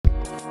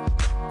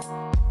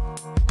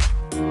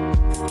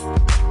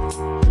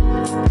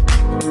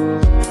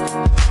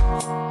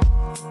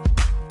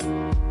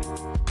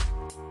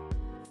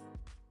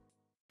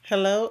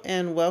Hello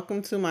and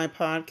welcome to my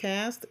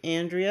podcast,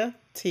 Andrea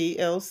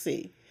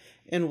TLC,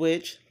 in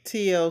which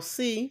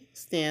TLC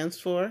stands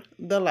for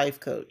The Life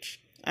Coach.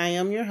 I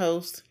am your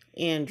host,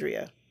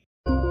 Andrea.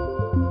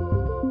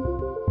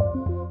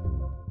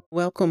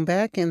 Welcome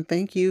back and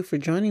thank you for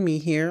joining me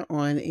here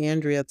on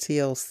Andrea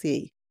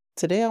TLC.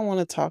 Today I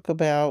want to talk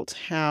about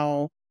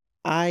how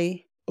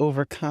I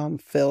overcome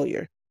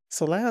failure.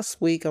 So last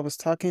week I was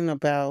talking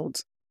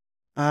about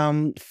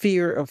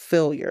fear of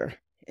failure.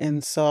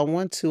 And so I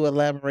want to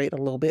elaborate a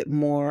little bit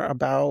more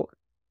about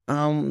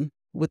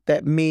what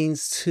that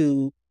means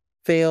to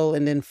fail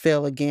and then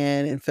fail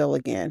again and fail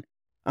again.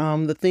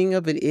 The thing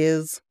of it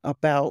is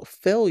about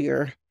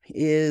failure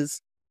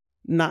is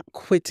not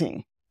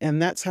quitting.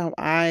 And that's how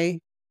I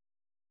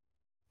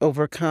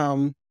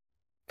overcome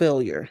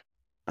failure.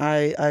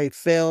 I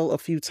fail a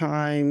few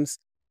times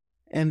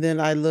and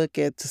then I look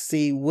at to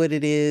see what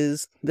it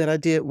is that I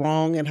did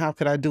wrong and how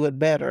could I do it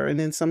better. And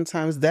then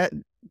sometimes that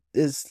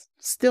is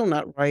still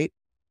not right.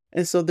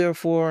 And so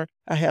therefore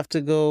I have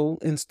to go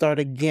and start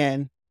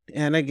again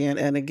and again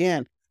and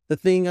again. The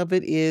thing of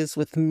it is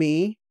with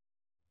me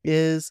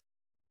is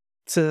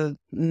to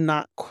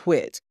not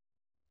quit.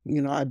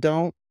 I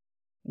don't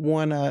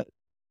want to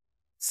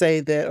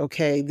say that,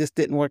 okay, this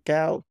didn't work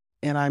out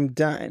and I'm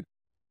done.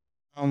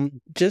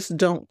 Just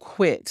don't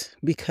quit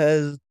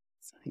because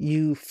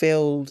you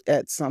failed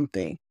at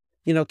something.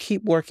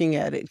 Keep working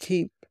at it.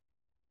 Keep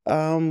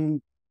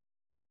um,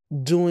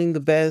 doing the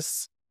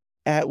best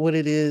at what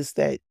it is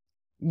that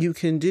you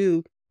can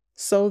do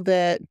so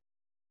that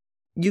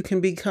you can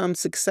become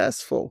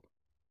successful.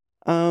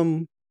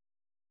 Um,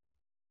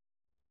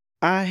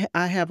 I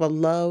have a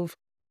love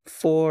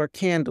for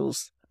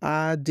candles.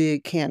 I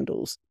dig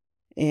candles.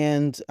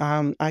 And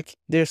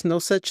there's no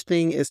such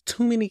thing as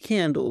too many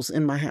candles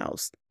in my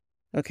house.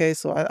 Okay,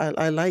 so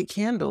I like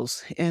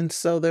candles. And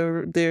so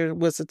there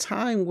was a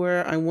time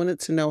where I wanted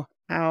to know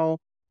how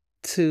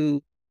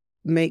to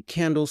make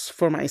candles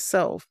for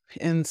myself.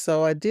 And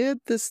so I did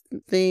this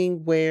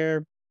thing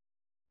where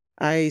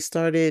I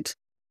started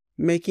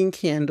making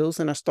candles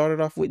and I started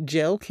off with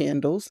gel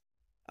candles.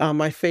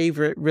 My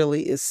favorite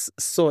really is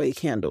soy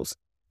candles.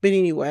 But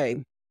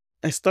anyway,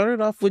 I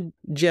started off with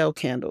gel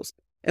candles.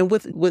 And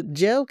with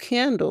gel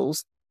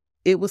candles,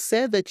 it was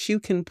said that you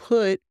can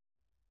put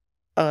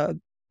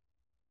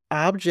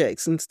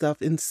objects and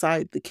stuff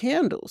inside the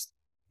candles.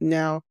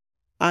 Now,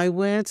 I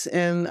went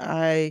and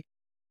I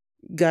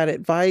got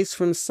advice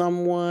from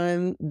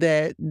someone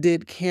that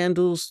did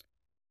candles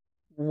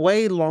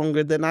way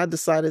longer than I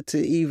decided to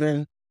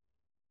even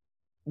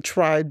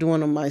try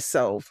doing them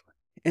myself.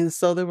 And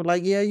so they were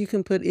like, yeah, you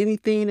can put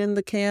anything in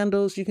the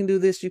candles. You can do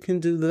this, you can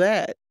do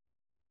that.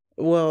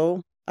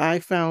 Well, I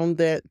found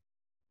that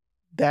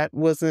that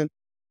wasn't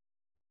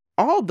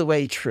all the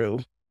way true.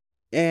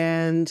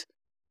 And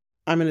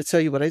I'm going to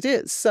tell you what I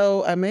did.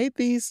 So I made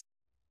these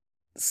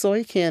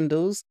soy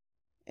candles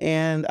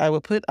and I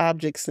would put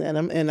objects in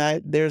them.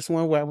 And there's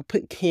one where I would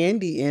put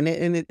candy in it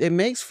and it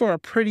makes for a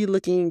pretty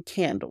looking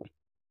candle.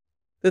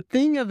 The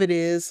thing of it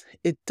is,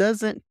 it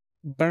doesn't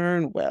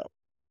burn well.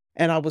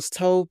 And I was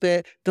told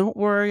that don't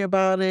worry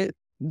about it.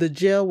 The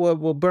gel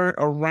will burn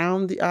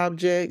around the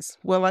objects.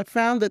 Well, I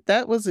found that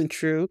that wasn't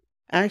true.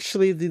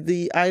 Actually,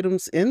 the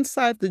items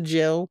inside the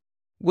gel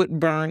would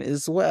burn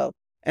as well.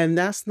 And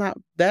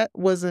that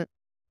wasn't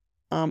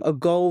a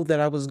goal that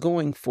I was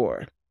going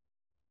for.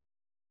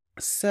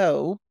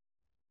 So,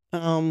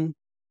 and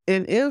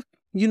if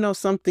you know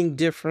something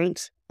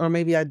different, or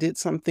maybe I did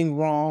something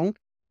wrong,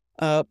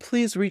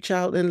 please reach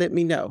out and let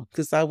me know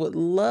because I would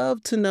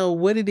love to know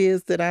what it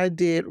is that I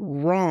did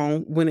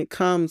wrong when it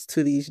comes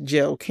to these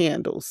gel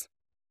candles.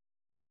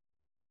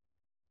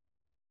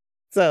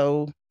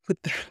 So,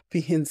 with that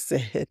being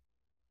said,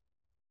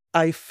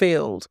 I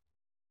failed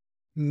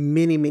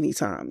many, many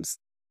times.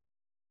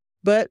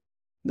 But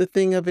the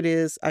thing of it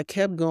is, I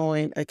kept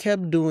going, I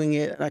kept doing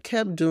it, and I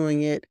kept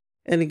doing it.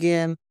 And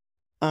again,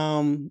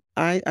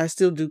 I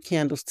still do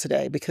candles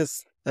today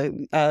because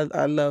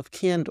I love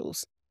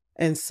candles.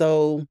 And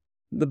so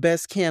the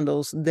best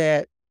candles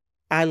that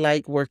I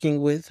like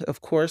working with,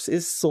 of course,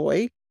 is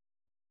soy.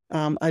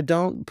 I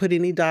don't put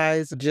any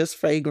dyes, just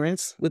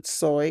fragrance with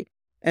soy.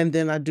 And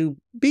then I do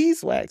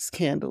beeswax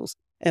candles.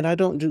 And I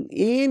don't do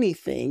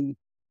anything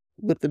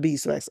with the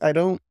beeswax. I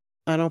don't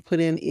put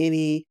in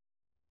any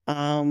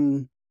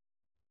um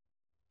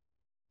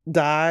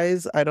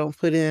dyes. I don't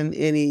put in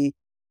any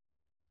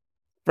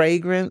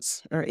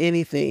fragrance or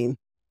anything.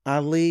 I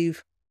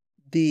leave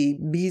the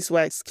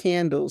beeswax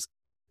candles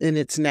in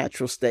its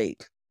natural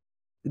state.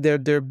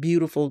 They're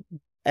beautiful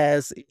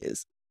as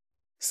is.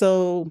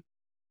 So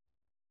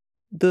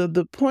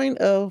the point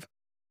of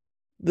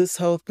this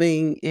whole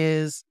thing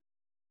is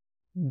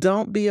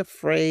don't be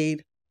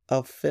afraid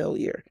of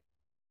failure.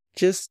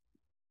 Just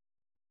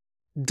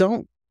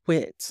don't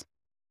quit.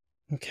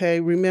 Okay?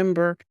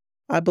 Remember,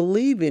 I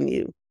believe in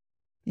you.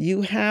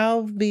 You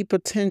have the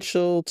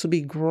potential to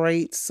be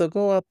great. So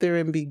go out there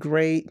and be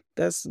great.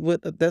 That's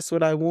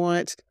what I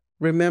want.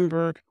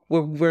 Remember,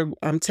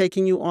 I'm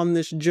taking you on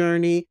this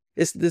journey.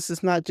 This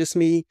is not just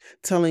me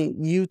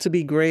telling you to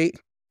be great,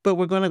 but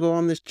we're going to go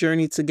on this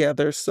journey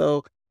together.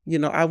 So,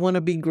 I want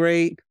to be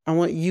great. I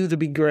want you to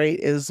be great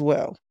as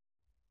well.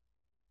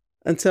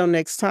 Until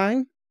next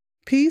time,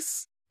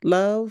 peace,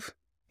 love,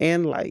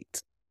 and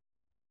light.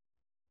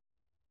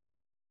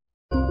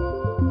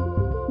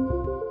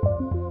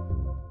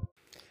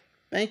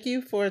 Thank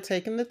you for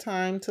taking the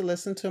time to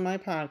listen to my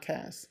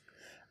podcast.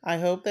 I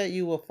hope that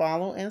you will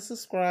follow and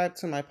subscribe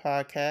to my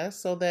podcast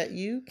so that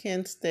you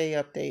can stay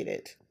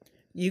updated.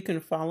 You can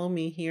follow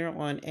me here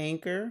on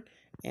Anchor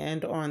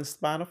and on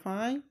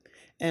Spotify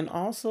and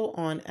also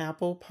on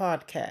Apple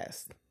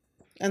Podcasts.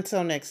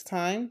 Until next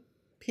time,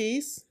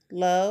 peace,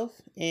 love,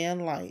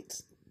 and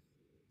light.